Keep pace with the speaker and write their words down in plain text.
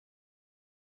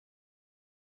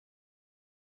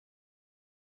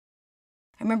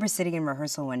remember sitting in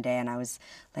rehearsal one day and I was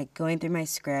like going through my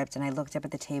script and I looked up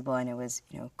at the table and it was,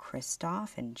 you know,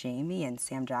 Christoph and Jamie and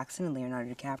Sam Jackson and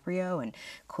Leonardo DiCaprio and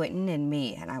Quentin and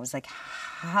me. And I was like,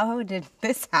 how did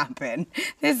this happen?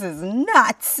 This is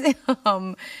nuts.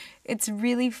 It's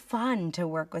really fun to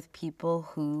work with people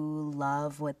who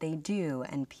love what they do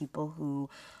and people who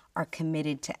are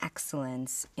committed to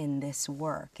excellence in this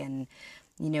work. And,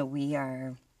 you know, we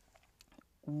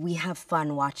have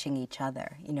fun watching each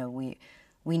other. You know,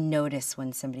 we notice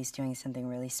when somebody's doing something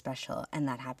really special, and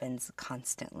that happens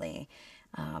constantly.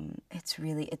 It's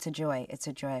a joy. It's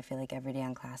a joy. I feel like every day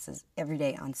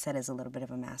on set is a little bit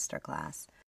of a master class.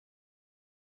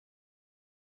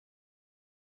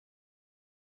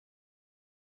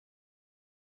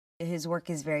 His work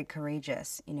is very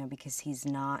courageous, you know, because he's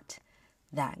not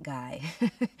that guy.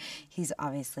 He's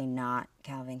obviously not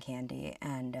Calvin Candy,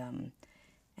 and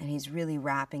he's really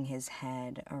wrapping his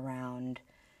head around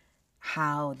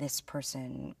how this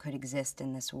person could exist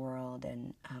in this world,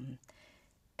 and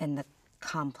the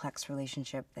complex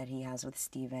relationship that he has with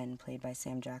Steven, played by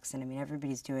Sam Jackson. I mean,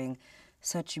 everybody's doing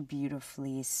such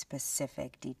beautifully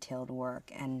specific, detailed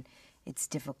work, and it's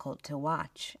difficult to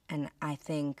watch. And I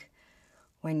think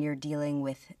when you're dealing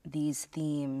with these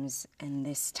themes and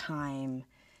this time,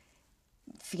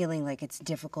 feeling like it's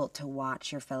difficult to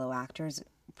watch your fellow actors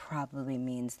probably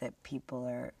means that people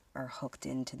are hooked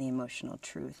into the emotional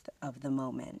truth of the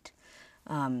moment,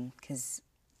 because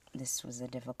this was a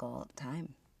difficult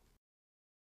time.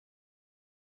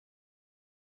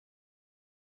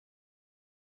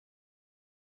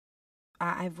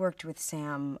 I've worked with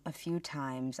Sam a few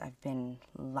times. I've been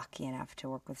lucky enough to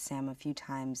work with Sam a few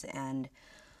times, and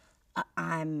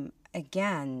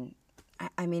again,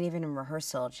 I mean, even in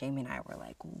rehearsal, Jamie and I were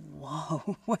like,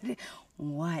 whoa,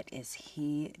 what is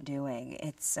he doing?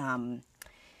 It's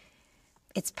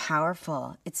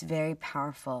powerful. It's very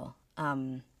powerful.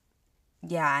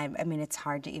 Yeah, I mean, it's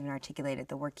hard to even articulate it.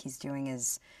 The work he's doing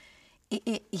is,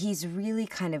 he's really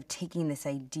kind of taking this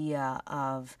idea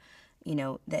of, you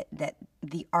know, that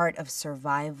the art of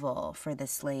survival for the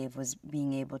slave was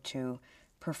being able to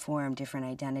perform different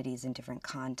identities in different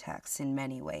contexts in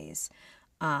many ways.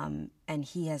 And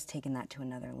he has taken that to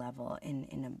another level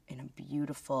in a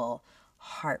beautiful,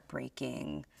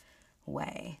 heartbreaking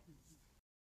way.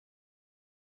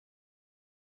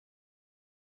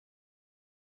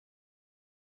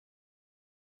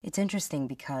 It's interesting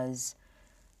because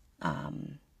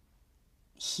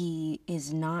he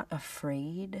is not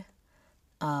afraid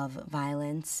of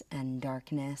violence and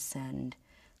darkness and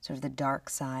sort of the dark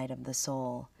side of the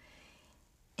soul.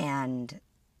 And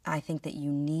I think that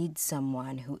you need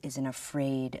someone who isn't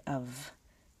afraid of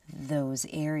those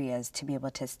areas to be able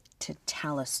to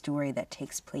tell a story that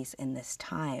takes place in this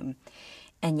time.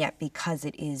 And yet, because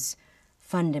it is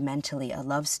fundamentally a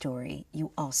love story,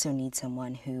 you also need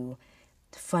someone who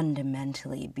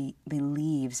fundamentally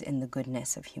believes in the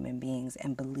goodness of human beings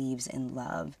and believes in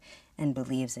love and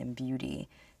believes in beauty,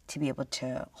 to be able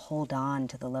to hold on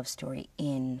to the love story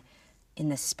in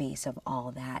the space of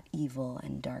all that evil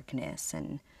and darkness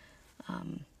and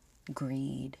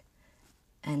greed.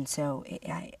 And so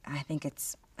I think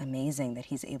it's amazing that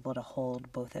he's able to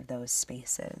hold both of those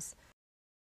spaces.